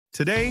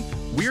Today,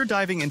 we're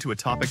diving into a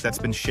topic that's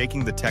been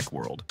shaking the tech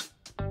world.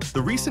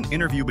 The recent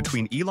interview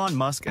between Elon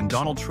Musk and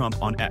Donald Trump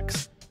on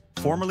X,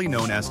 formerly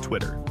known as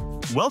Twitter.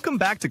 Welcome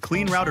back to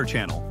Clean Router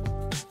Channel.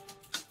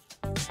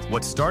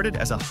 What started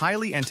as a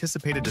highly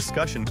anticipated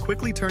discussion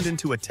quickly turned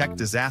into a tech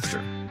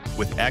disaster,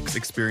 with X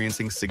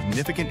experiencing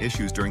significant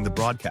issues during the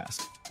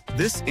broadcast.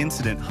 This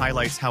incident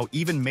highlights how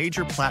even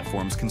major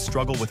platforms can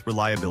struggle with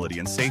reliability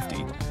and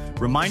safety,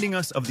 reminding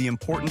us of the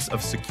importance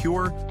of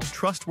secure,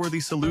 trustworthy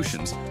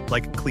solutions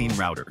like Clean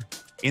Router.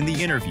 In the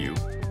interview,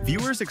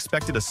 viewers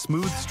expected a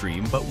smooth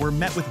stream but were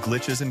met with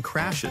glitches and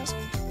crashes,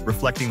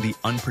 reflecting the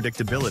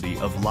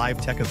unpredictability of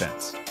live tech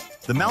events.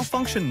 The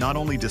malfunction not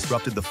only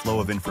disrupted the flow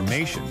of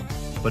information,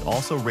 but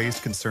also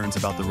raised concerns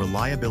about the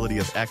reliability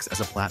of X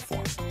as a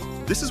platform.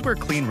 This is where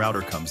Clean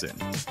Router comes in.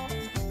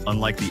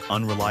 Unlike the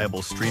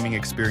unreliable streaming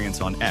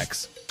experience on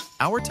X,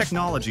 our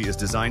technology is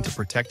designed to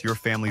protect your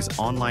family's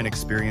online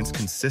experience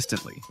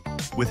consistently.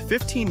 With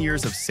 15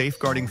 years of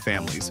safeguarding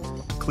families,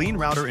 Clean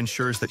Router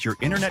ensures that your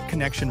internet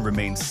connection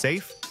remains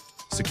safe,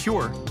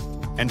 secure,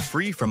 and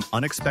free from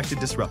unexpected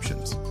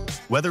disruptions.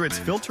 Whether it's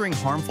filtering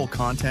harmful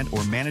content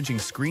or managing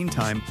screen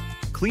time,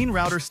 Clean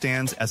Router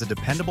stands as a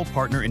dependable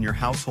partner in your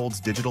household's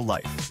digital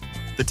life.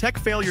 The tech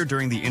failure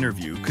during the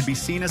interview could be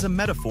seen as a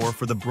metaphor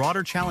for the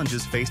broader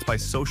challenges faced by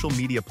social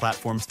media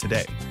platforms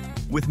today.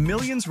 With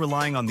millions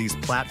relying on these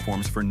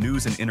platforms for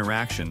news and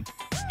interaction,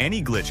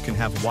 any glitch can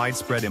have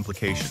widespread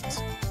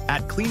implications.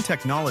 At Clean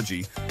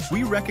Technology,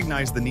 we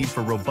recognize the need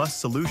for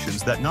robust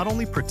solutions that not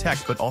only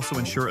protect but also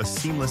ensure a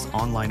seamless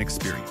online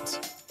experience.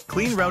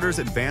 Clean Router's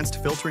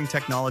advanced filtering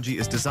technology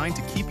is designed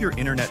to keep your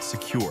internet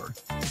secure,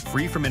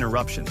 free from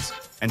interruptions,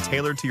 and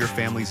tailored to your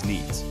family's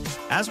needs.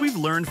 As we've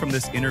learned from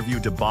this interview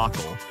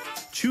debacle,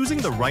 choosing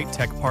the right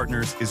tech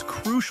partners is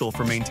crucial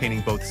for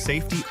maintaining both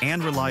safety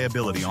and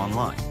reliability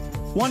online.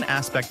 One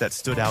aspect that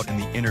stood out in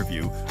the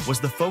interview was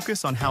the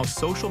focus on how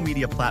social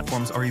media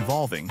platforms are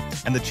evolving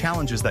and the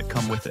challenges that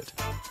come with it.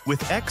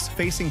 With X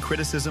facing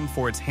criticism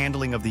for its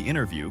handling of the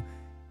interview,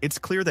 it's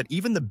clear that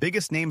even the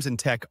biggest names in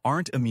tech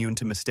aren't immune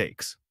to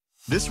mistakes.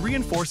 This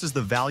reinforces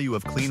the value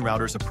of Clean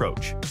Router's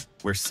approach,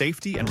 where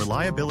safety and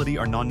reliability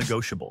are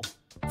non-negotiable.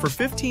 For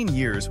 15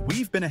 years,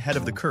 we've been ahead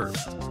of the curve,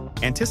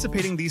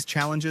 anticipating these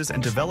challenges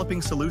and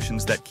developing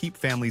solutions that keep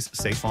families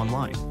safe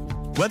online.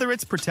 Whether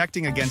it's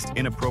protecting against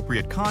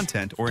inappropriate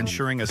content or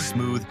ensuring a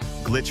smooth,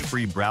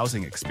 glitch-free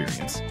browsing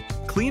experience,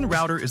 Clean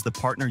Router is the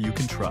partner you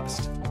can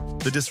trust.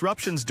 The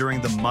disruptions during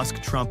the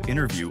Musk-Trump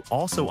interview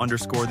also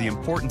underscore the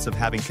importance of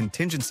having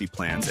contingency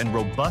plans and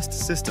robust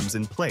systems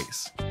in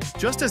place.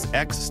 Just as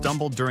X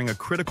stumbled during a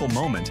critical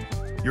moment,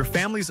 your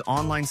family's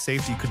online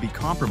safety could be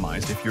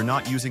compromised if you're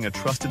not using a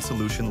trusted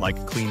solution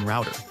like Clean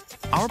Router.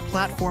 Our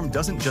platform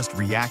doesn't just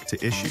react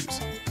to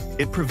issues,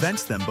 it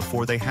prevents them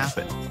before they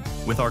happen.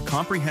 With our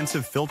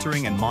comprehensive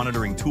filtering and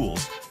monitoring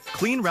tools,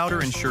 Clean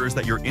Router ensures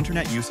that your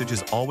internet usage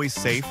is always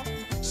safe,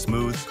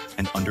 smooth,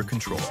 and under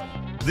control.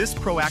 This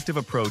proactive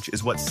approach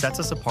is what sets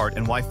us apart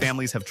and why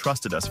families have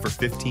trusted us for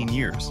 15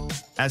 years.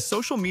 As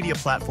social media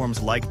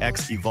platforms like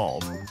X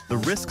evolve, the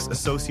risks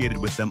associated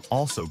with them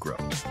also grow.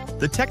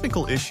 The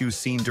technical issues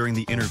seen during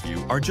the interview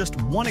are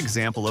just one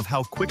example of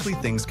how quickly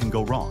things can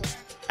go wrong.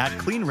 At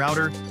Clean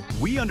Router,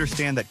 we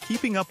understand that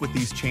keeping up with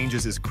these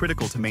changes is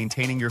critical to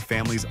maintaining your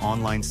family's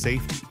online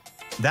safety.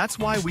 That's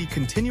why we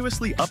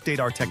continuously update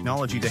our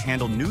technology to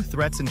handle new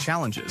threats and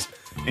challenges,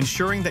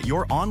 ensuring that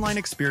your online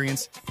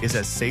experience is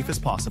as safe as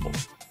possible.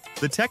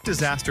 The tech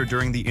disaster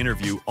during the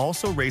interview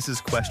also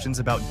raises questions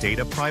about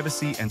data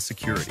privacy and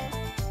security.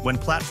 When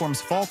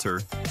platforms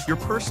falter, your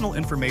personal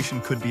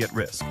information could be at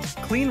risk.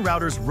 Clean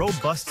Router's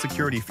robust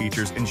security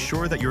features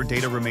ensure that your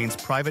data remains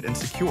private and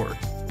secure,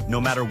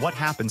 no matter what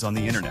happens on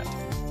the internet.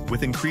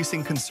 With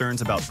increasing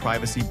concerns about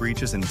privacy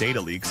breaches and data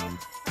leaks,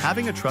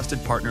 having a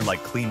trusted partner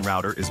like Clean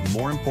Router is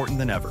more important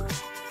than ever.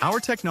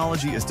 Our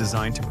technology is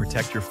designed to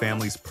protect your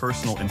family's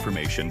personal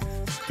information,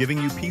 giving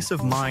you peace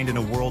of mind in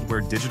a world where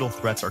digital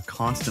threats are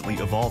constantly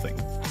evolving.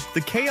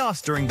 The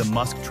chaos during the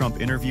Musk-Trump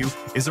interview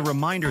is a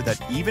reminder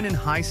that even in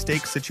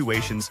high-stakes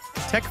situations,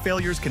 tech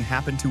failures can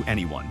happen to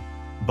anyone.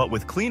 But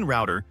with Clean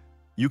Router,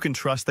 you can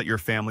trust that your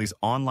family's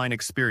online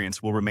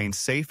experience will remain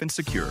safe and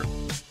secure,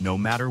 no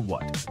matter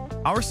what.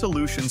 Our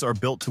solutions are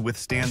built to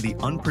withstand the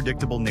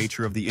unpredictable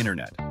nature of the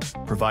internet,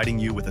 providing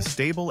you with a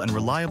stable and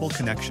reliable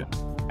connection.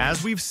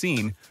 As we've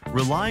seen,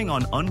 relying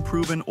on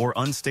unproven or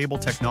unstable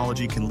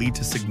technology can lead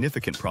to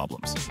significant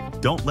problems.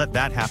 Don't let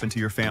that happen to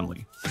your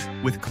family.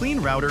 With Clean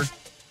Router,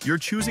 you're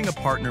choosing a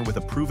partner with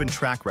a proven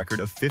track record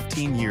of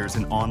 15 years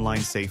in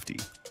online safety.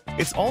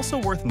 It's also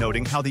worth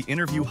noting how the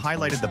interview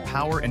highlighted the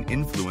power and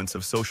influence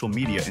of social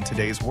media in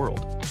today's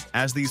world.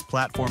 As these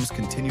platforms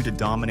continue to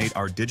dominate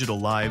our digital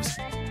lives,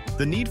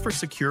 the need for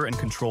secure and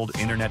controlled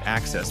internet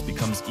access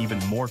becomes even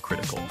more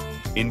critical.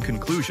 In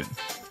conclusion,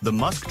 the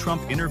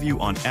Musk-Trump interview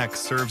on X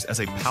serves as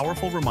a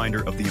powerful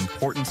reminder of the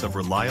importance of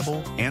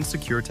reliable and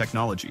secure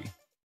technology.